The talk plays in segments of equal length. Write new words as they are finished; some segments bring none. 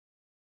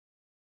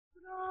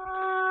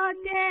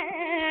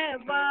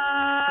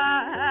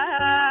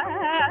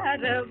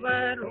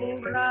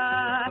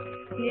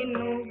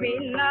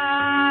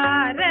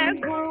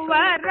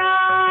ರಘುವರ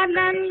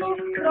ನನ್ನು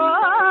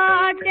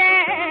ರೋಚೆ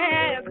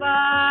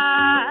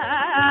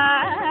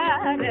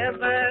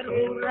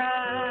ಬಾರವರುರ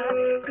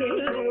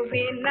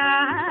ತಿರುವಿನ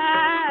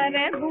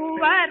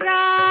ರಘುವರ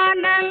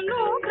ನನ್ನು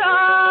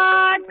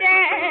ರೋಚೆ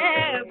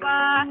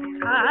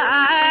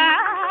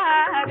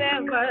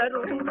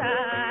ಬಾರವರುರ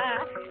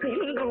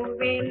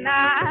ತಿರುವಿನ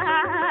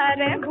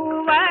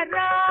ರಘುವರ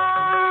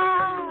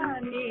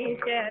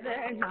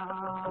ಶರಣ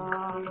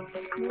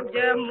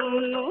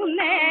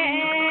ಮುಜಮುನುನೆ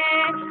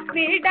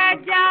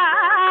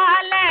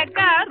ವಿಡಜಾಲ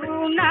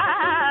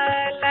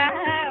ಕರುಣಾಲ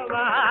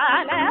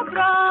ವಾಲ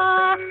ಬ್ರೋ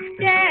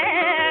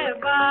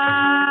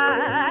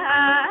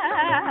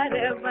ಜೇವಾರ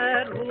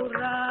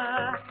ಬರುರ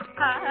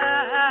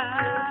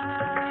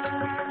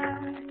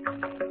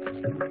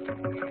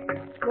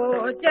ಓ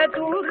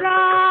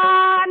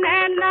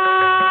ಚತುರಾನನ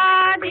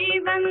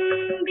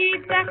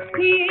ದಿವಂದಿತ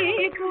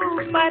ನೀಕು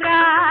ಪರಾ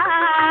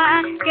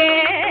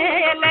ಕೇಲನಯ್ಯಾ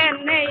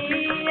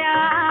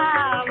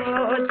ಓ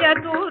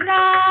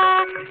ಚತುರಾ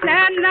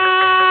ನನ್ನ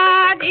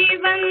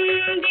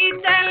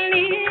ದಿವಂದಿತ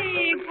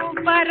ನೀಕು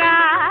ಪರಾ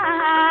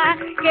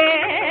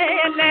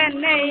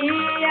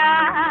ಕೇಲನಯ್ಯಾ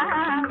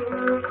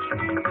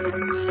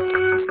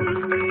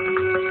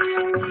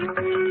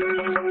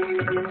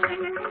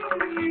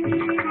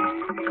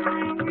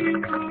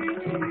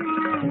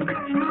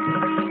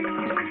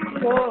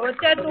ಓ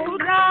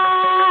ಚತುರಾ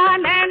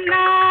ನನ್ನ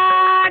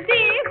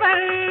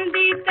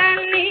ದಿವಂದಿತ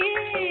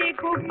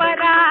ನೀಕು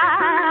ಪರಾ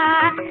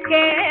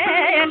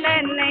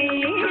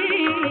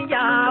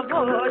ಕೇಲನಯ್ಯಾ ಓ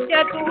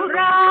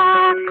ಚತುರಾ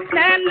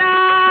ನನ್ನ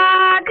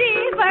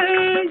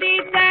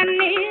ದಿವಂದಿತ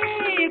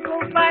ನೀಕು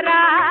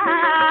ಪರಾ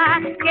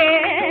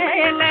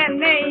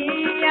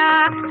ಕೇಲನಯ್ಯಾ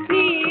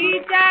ನೀ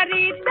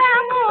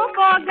ಚರಿತము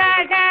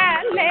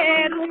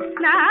పొగడలేరు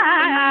నా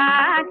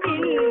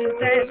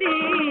చింతది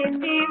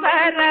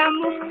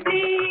శివరము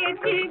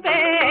ప్రీతి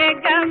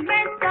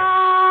వేగమెత్తా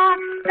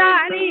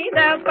సనిద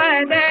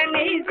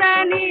పదని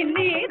సని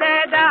నిద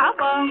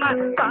దాపమ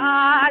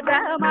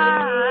పాదమా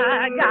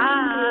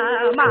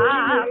గామా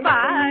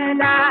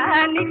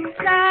పదని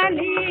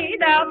సని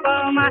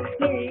దాపమ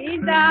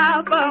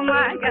నిదాపమ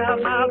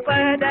గమ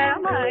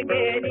పదమ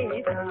గరి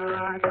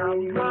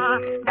సామా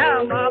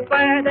గమ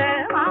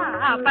పదమా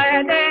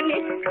పదని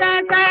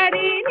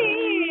సరి ని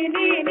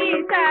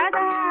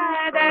సదా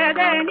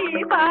దదని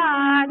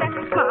పాద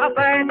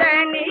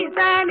పదని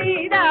సని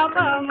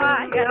దాపమ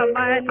గమ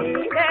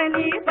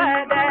నిదని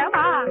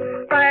పదమా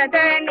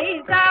పదని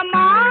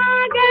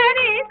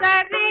సమాగరి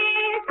సరి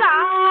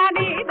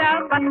సాని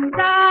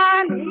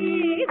దపని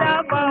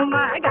దపమ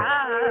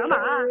గమ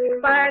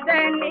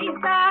పదని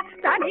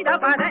సని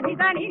దపని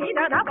సని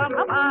దపమ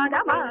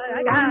పాదమ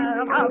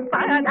గమ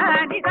పదని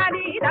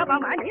సని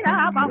దపమ ని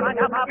దపమ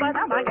గమ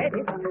పదమ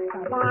గరి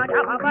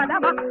పదమ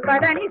పదమ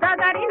పదని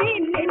సరి ని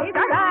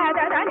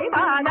దని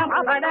పాదమ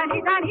పదని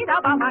సని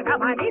దపమ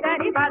గమ ని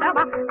దని పదమ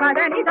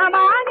పదని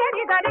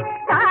సమాగరి సరి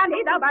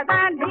సాని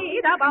దపని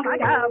దపమ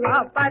గమ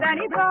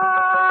పదని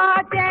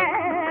ద్రోచే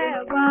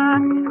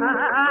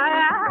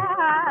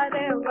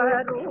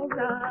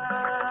వారవరుగా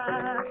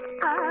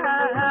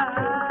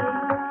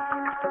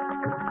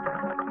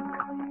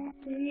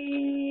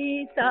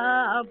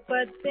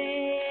సీతాపతే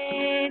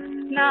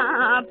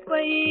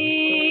నాపై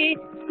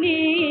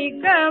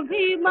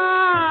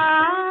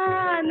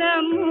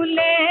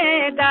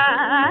నీకభిమానములేదా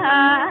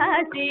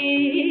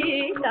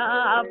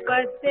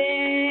సీతాపతే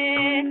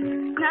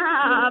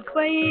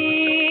నాపై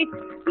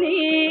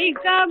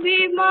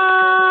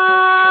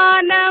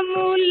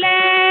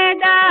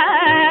నీకభిమానములేదా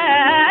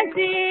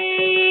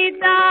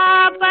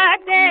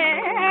సీతాపతే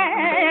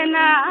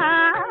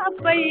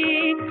నాపై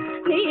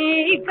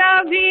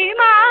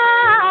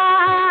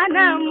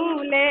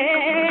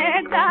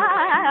నీకభిమానములేదా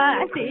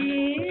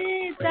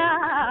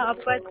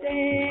సీతాపతే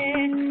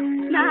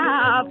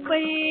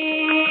నాపై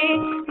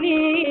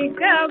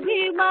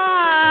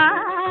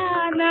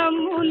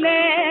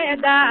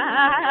నీకభిమానములేదా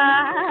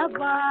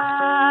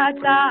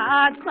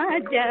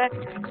వాతాత్మజ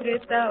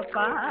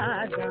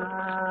కృతపాద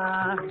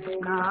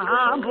నా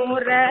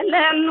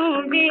మురలను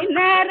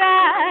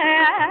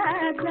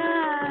వినరాదా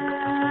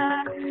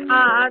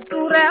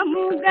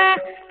ఆతురముగ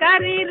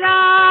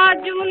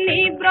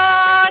కరిరాజుని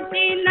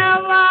బ్రోచిన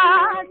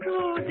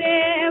వాసుదేవుడే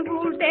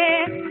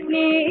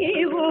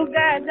నీవు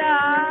గదా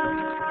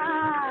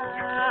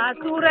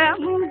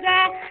ఆతురముగ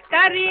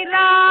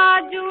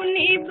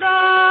కరిరాజుని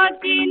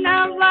బ్రోచిన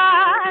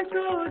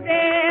వాసుదేవుడే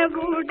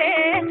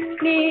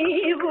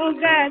నీవు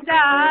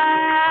గదా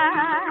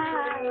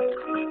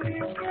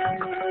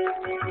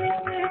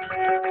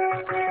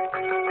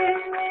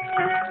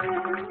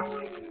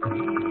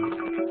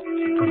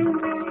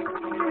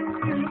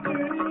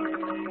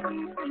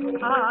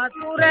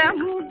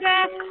ఆతురముగ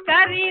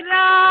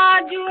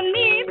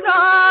కరిరాజుని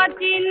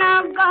బ్రోచిన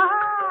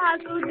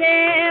వాసుదేవుడే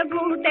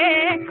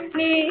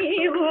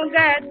నీవు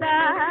గదా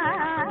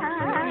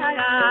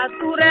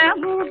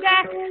ఆతురముగ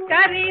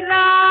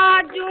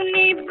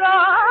కరిరాజుని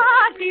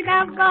బ్రోచిన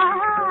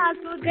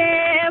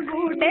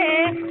వాసుదేవుడే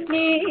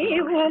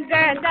నీవు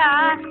గదా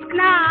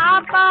నా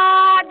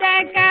పాదకమెల్ల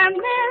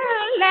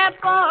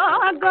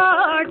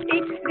పోగొట్టి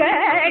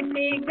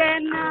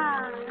గట్టిగనా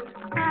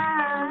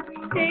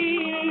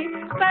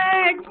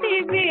పట్టి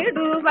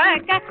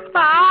విడువక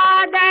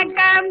పాదకమెల్ల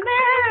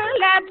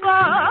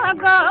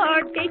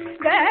పోగొట్టి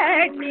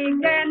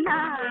గట్టిగనా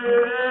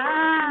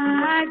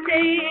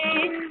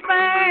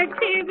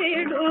పట్టి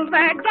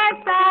విడువక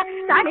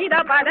సనిద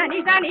పదని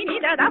సని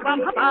నిద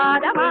పమ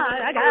పాద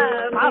మగ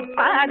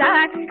మపద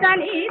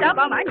సని ద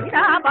పమ నిద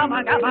పమ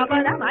గ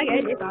పద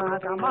మగరి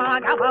తాత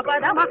మగ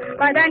పద మ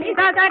పదని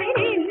సరి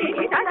ని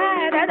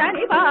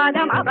దని పాద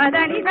మ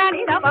పదని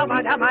సని ద పమ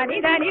గ మని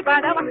దని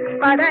పద మ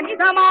పదని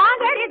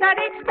సమాగరి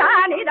సరి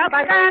సని ద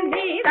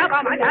పదని ద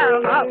పమ గ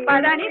మ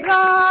పదని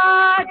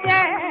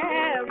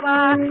గోచేవా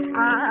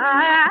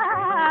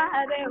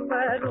ఆరే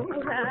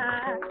వరురా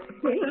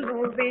నిన్ను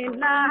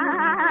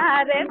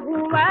వినారే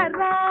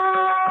భువరా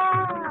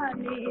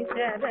నీ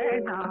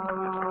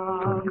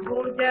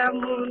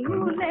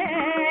శరణాంబుజమునులే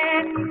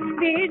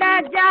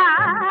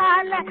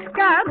విడజాల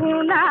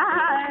కరుణా